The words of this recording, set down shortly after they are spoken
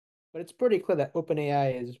But it's pretty clear that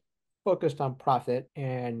OpenAI is focused on profit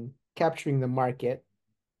and capturing the market,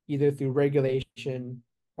 either through regulation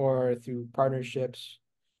or through partnerships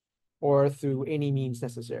or through any means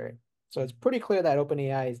necessary. So it's pretty clear that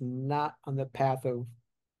OpenAI is not on the path of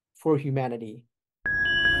for humanity.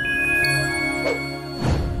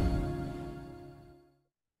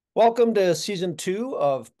 Welcome to season 2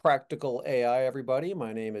 of Practical AI, everybody.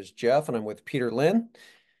 My name is Jeff and I'm with Peter Lynn.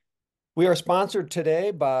 We are sponsored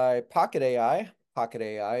today by Pocket AI. Pocket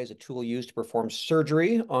AI is a tool used to perform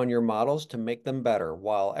surgery on your models to make them better.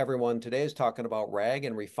 While everyone today is talking about RAG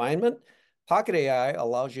and refinement, Pocket AI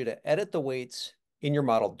allows you to edit the weights in your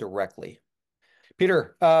model directly.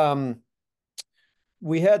 Peter,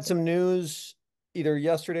 we had some news either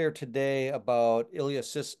yesterday or today about Ilya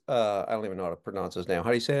I don't even know how to pronounce his name. How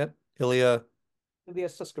do you say it? Ilya Ilya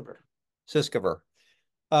Sutskever. Sutskever.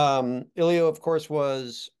 Ilya, of course,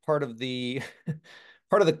 was part of the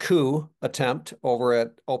part of the coup attempt over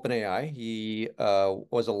at OpenAI. He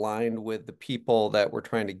was aligned with the people that were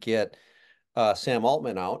trying to get Sam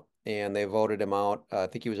Altman out, and they voted him out. I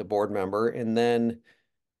think he was a board member, and then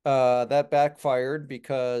that backfired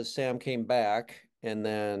because Sam came back, and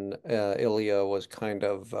then Ilya was kind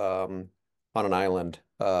of on an island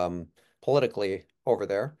politically over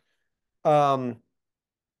there. Um,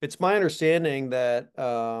 it's my understanding that,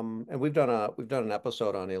 and we've done an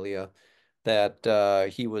episode on Ilya, that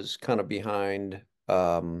he was kind of behind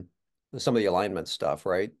some of the alignment stuff,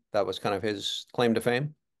 right? That was kind of his claim to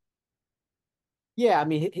fame. Yeah, I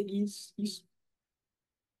mean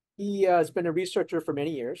he has been a researcher for many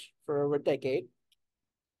years, for over a decade,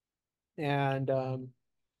 and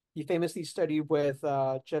he famously studied with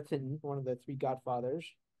Jeff Hinton, one of the three Godfathers,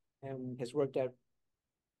 and has worked at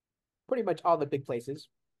pretty much all the big places.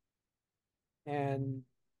 And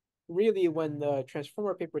really, when the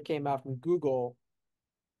Transformer paper came out from Google,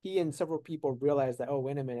 he and several people realized that, oh,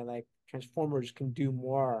 wait a minute, like Transformers can do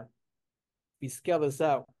more. If we scale this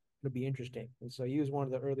out, it'll be interesting. And so he was one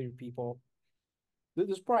of the earlier people.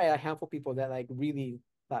 There's probably a handful of people that like really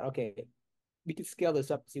thought, okay, we could scale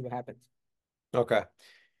this up and see what happens. Okay.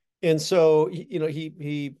 And so,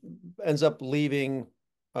 he ends up leaving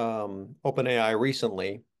OpenAI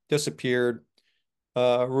recently, disappeared.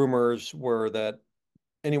 Rumors were that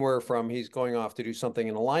anywhere from he's going off to do something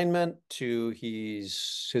in alignment to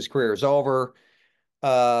his career is over.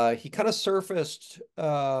 He kind of surfaced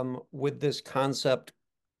with this concept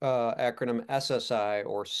acronym SSI,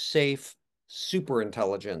 or Safe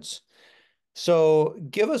Superintelligence. So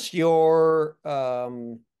give us your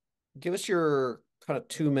kind of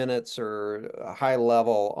 2 minutes or a high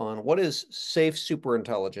level on what is safe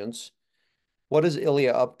superintelligence, what is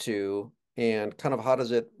Ilya up to, and kind of how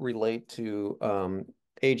does it relate to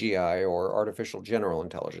AGI, or artificial general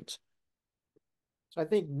intelligence? So I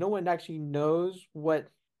think no one actually knows what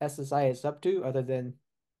SSI is up to other than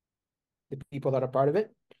the people that are part of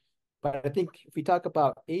it. But I think if we talk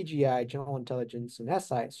about AGI, general intelligence, and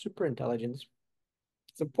SI, super intelligence,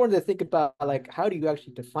 it's important to think about like how do you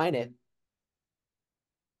actually define it?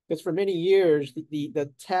 Because for many years, the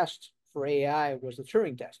test for AI was the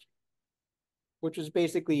Turing test, which was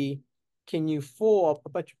basically can you fool a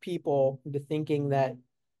bunch of people into thinking that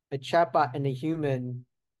a chatbot and a human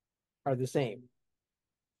are the same?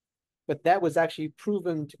 But that was actually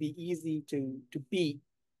proven to be easy to beat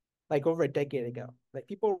like over a decade ago. Like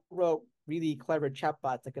people wrote really clever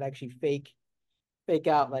chatbots that could actually fake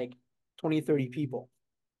out like 20, 30 people.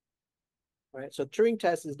 Right. So Turing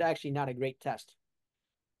test is actually not a great test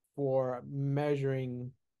for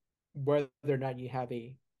measuring whether or not you have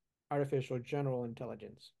a artificial general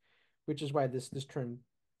intelligence, which is why this term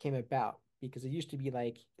came about, because it used to be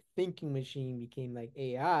like thinking machine became like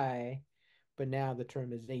AI, but now the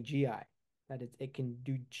term is AGI, that it can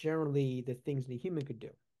do generally the things the human could do.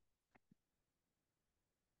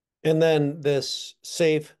 And then this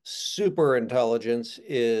safe super intelligence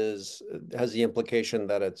is has the implication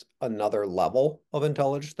that it's another level of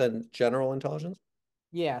intelligence than general intelligence.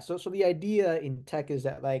 Yeah, so the idea in tech is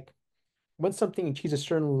that like once something achieves a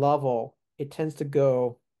certain level, it tends to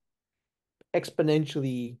go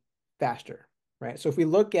exponentially faster, right? So if we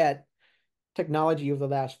look at technology over the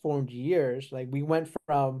last 400 years, like we went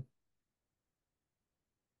from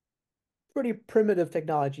pretty primitive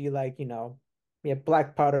technology, like, we had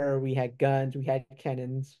black powder, we had guns, we had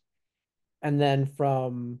cannons. And then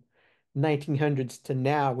from 1900s to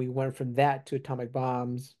now, we went from that to atomic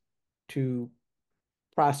bombs to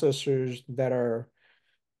processors that are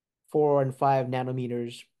 4 and 5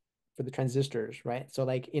 nanometers for the transistors, right? So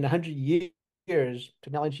like in 100 years,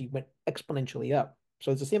 technology went exponentially up.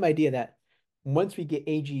 So it's the same idea that once we get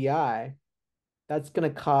AGI, that's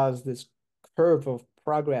going to cause this curve of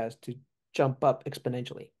progress to jump up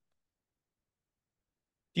exponentially.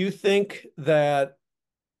 Do you think that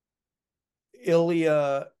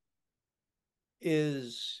Ilya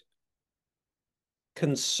is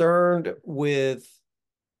concerned with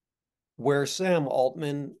where Sam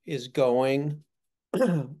Altman is going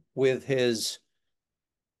with his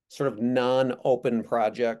sort of non-open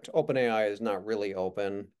project? OpenAI is not really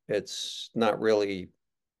open. It's not really,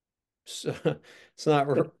 it's not,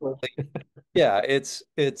 yeah, it's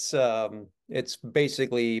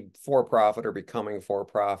basically for profit or becoming for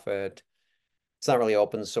profit. It's not really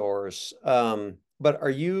open source. But are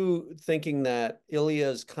you thinking that Ilya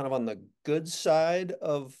is kind of on the good side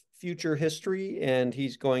of future history and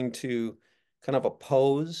he's going to kind of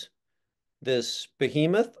oppose this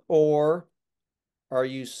behemoth? Or are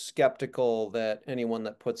you skeptical that anyone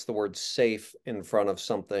that puts the word safe in front of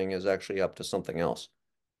something is actually up to something else?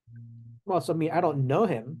 Well, so I mean, I don't know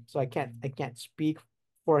him, so I can't speak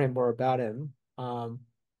for him or about him. But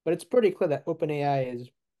it's pretty clear that OpenAI is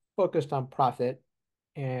focused on profit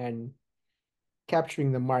and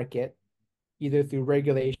capturing the market, either through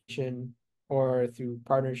regulation or through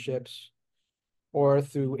partnerships or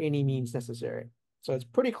through any means necessary. So it's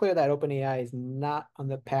pretty clear that OpenAI is not on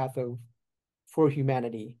the path of for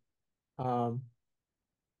humanity. Um,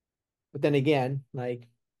 but then again, like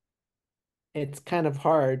it's kind of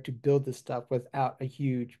hard to build this stuff without a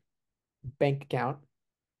huge bank account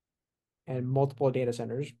and multiple data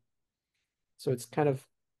centers. So it's kind of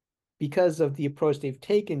because of the approach they've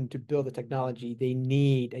taken to build the technology, they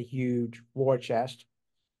need a huge war chest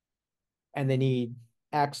and they need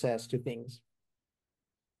access to things.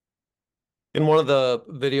 In one of the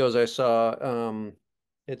videos I saw,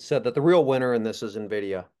 it said that the real winner in this is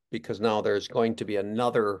NVIDIA because now there's going to be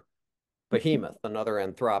another behemoth, another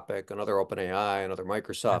Anthropic, another OpenAI, another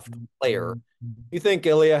Microsoft player. You think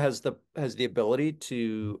Ilya has the ability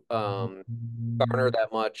to garner that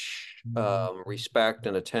much respect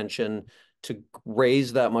and attention to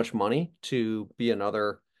raise that much money to be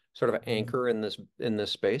another sort of anchor in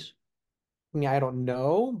this space? I mean, I don't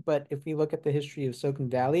know, but if we look at the history of Silicon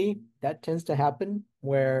Valley, that tends to happen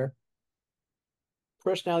where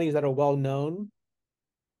personalities that are well known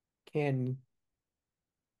can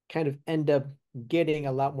kind of end up getting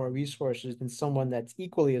a lot more resources than someone that's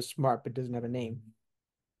equally as smart but doesn't have a name.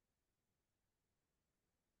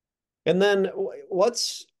 And then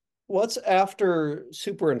what's after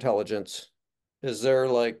superintelligence? Is there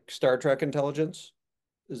like Star Trek intelligence?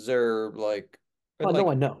 Is there Well, no like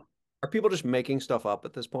one knows. are people just making stuff up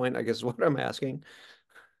at this point? I guess is what I'm asking.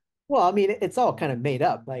 Well, I mean, it's all kind of made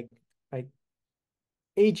up. Like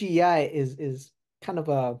AGI is kind of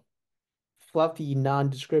a fluffy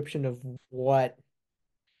non-description of what I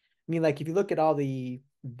mean, like if you look at all the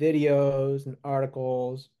videos and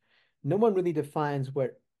articles, no one really defines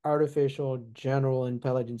what artificial general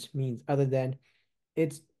intelligence means other than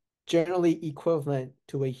it's generally equivalent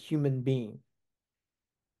to a human being.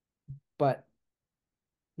 But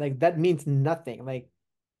like that means nothing. Like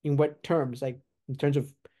in what terms? Like in terms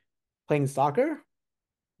of playing soccer,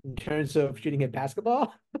 in terms of shooting a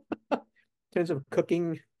basketball, in terms of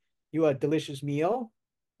cooking you a delicious meal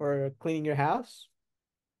or cleaning your house.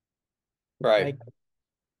 Right. Like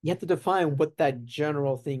you have to define what that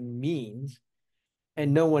general thing means,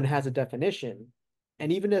 and no one has a definition.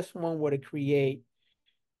 And even if someone were to create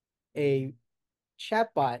a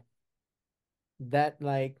chatbot that,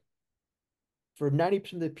 like, for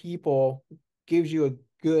 90% of the people gives you a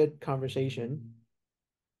good conversation,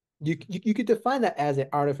 you could define that as an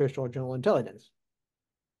artificial general intelligence.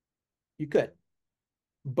 You could.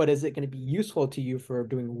 But is it going to be useful to you for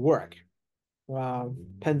doing work? Well,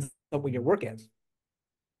 depends on what your work is.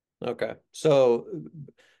 Okay. So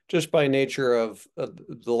just by nature of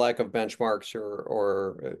the lack of benchmarks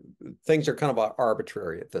things are kind of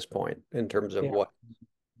arbitrary at this point in terms of Yeah.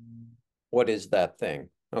 what is that thing?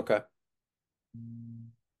 Okay.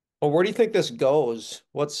 Well, where do you think this goes?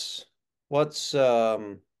 What's what's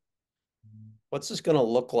this going to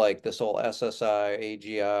look like? This whole SSI,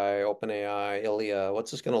 AGI, OpenAI, Ilya.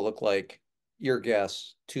 What's this going to look like? Your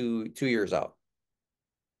guess, two years out.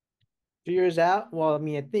 2 years out? Well, I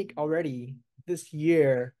mean, I think already this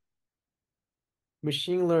year,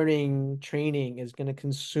 machine learning training is going to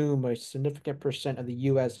consume a significant percent of the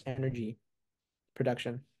US energy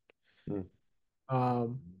production. Hmm.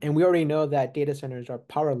 And we already know that data centers are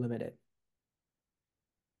power limited,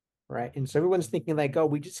 right? And so everyone's thinking like, oh,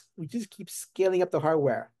 we just keep scaling up the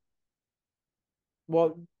hardware.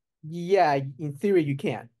 Well, yeah, in theory you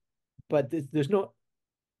can, but there's no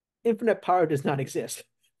infinite power does not exist.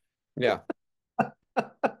 Yeah.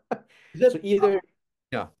 Is So it either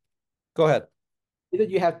Yeah. Go ahead. Either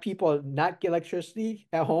you have people not get electricity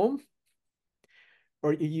at home,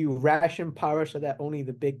 or you ration power so that only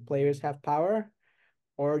the big players have power,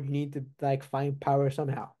 or you need to like find power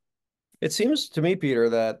somehow. It seems to me, Peter,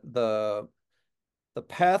 that the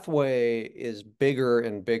pathway is bigger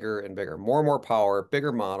and bigger and bigger. More and more power,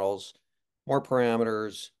 bigger models, more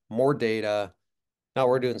parameters, more data. Now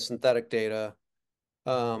we're doing synthetic data.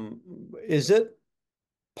 Is it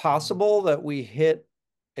possible that we hit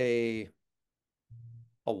a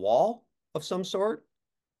a wall of some sort?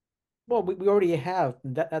 Well, we already have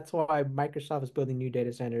that's why Microsoft is building new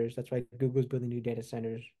data centers. That's why Google's building new data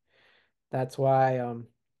centers. That's why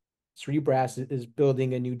Cerebras is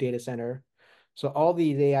building a new data center. So all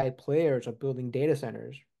these AI players are building data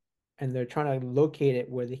centers and they're trying to locate it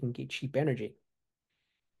where they can get cheap energy.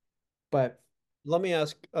 But Let me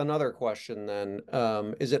ask another question then.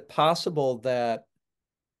 Is it possible that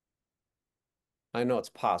I know it's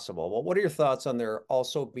possible, but what are your thoughts on there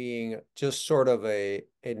also being just sort of a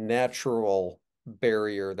natural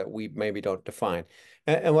barrier that we maybe don't define?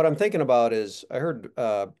 And what I'm thinking about is I heard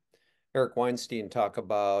Eric Weinstein talk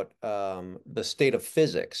about the state of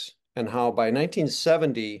physics and how by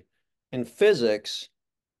 1970 in physics,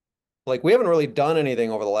 like we haven't really done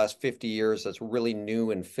anything over the last 50 years that's really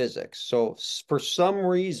new in physics. So for some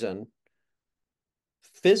reason,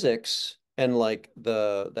 physics and like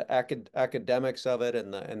the academics of it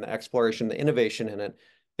and the exploration, the innovation in it,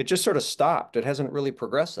 it just sort of stopped. It hasn't really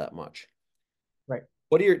progressed that much. right.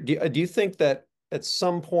 What do you think that at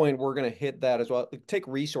some point we're going to hit that as well? Like, take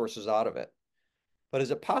resources out of it, but is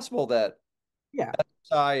it possible that Yeah.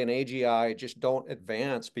 SSI and AGI just don't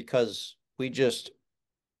advance because we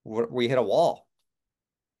hit a wall?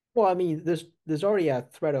 Well, I mean, there's already a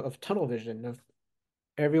threat of tunnel vision of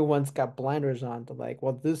everyone's got blinders on to like,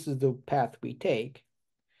 well, this is the path we take.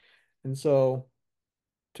 And so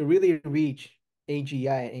to really reach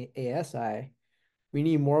AGI and ASI, we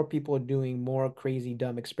need more people doing more crazy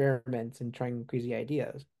dumb experiments and trying crazy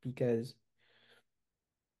ideas because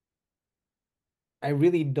I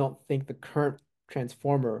really don't think the current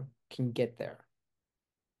transformer can get there.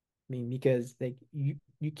 I mean, because like you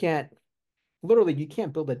can't literally you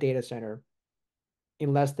can't build a data center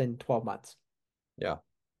in less than 12 months. Yeah,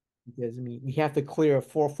 Because I mean, you have to clear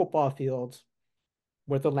 4 football fields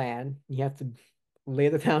worth of land. You have to lay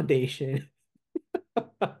the foundation.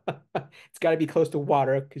 It's got to be close to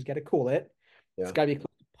water because you got to cool it. It's yeah. got to be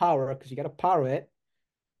close to power because you got to power it.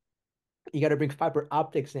 You got to bring fiber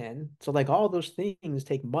optics in. So like all those things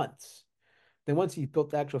take months. Then once you've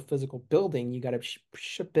built the actual physical building, you got to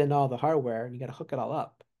ship in all the hardware and you got to hook it all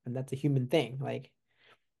up. And that's a human thing. Like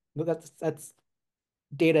that's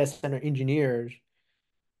data center engineers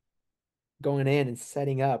going in and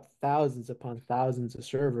setting up thousands upon thousands of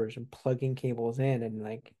servers and plugging cables in and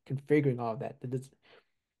like configuring all of that.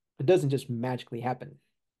 It doesn't just magically happen.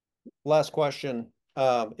 Last question.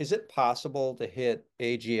 Is it possible to hit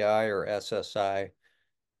AGI or SSI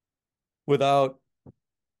without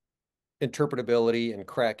interpretability and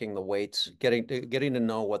cracking the weights, getting to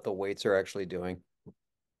know what the weights are actually doing?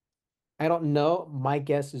 I don't know. My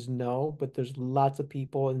guess is no, but there's lots of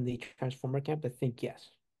people in the transformer camp that think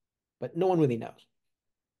yes, but no one really knows.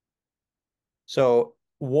 So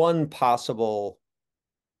one possible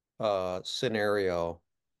scenario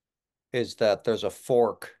is that there's a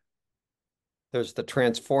fork. There's the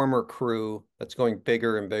transformer crew that's going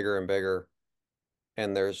bigger and bigger and bigger,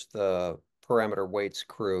 and there's the parameter weights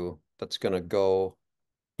crew that's going to go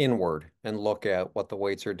inward and look at what the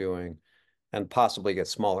weights are doing and possibly get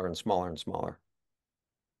smaller and smaller and smaller.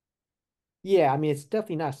 Yeah, I mean, it's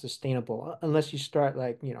definitely not sustainable unless you start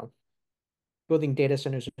like, building data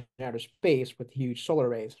centers in outer space with huge solar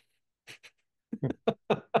arrays.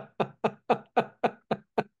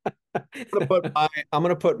 I'm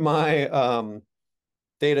gonna put my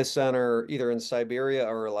data center either in Siberia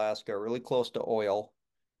or Alaska, really close to oil,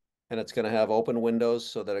 and it's gonna have open windows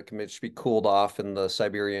so that it can just be cooled off in the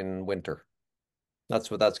Siberian winter. That's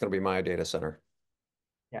gonna be my data center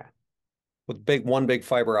Yeah. with one big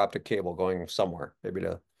fiber optic cable going somewhere, maybe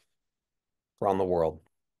to around the world.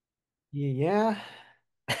 Yeah.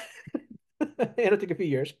 It'll take a few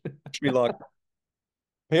years. Wish me luck.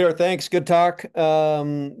 Peter, thanks. Good talk.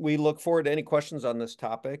 We look forward to any questions on this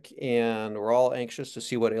topic, and we're all anxious to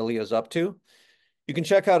see what Ilya is up to. You can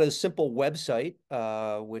check out his simple website,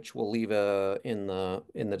 which we'll leave in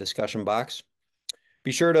the discussion box.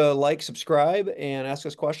 Be sure to like, subscribe, and ask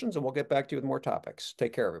us questions, and we'll get back to you with more topics.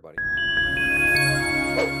 Take care, everybody.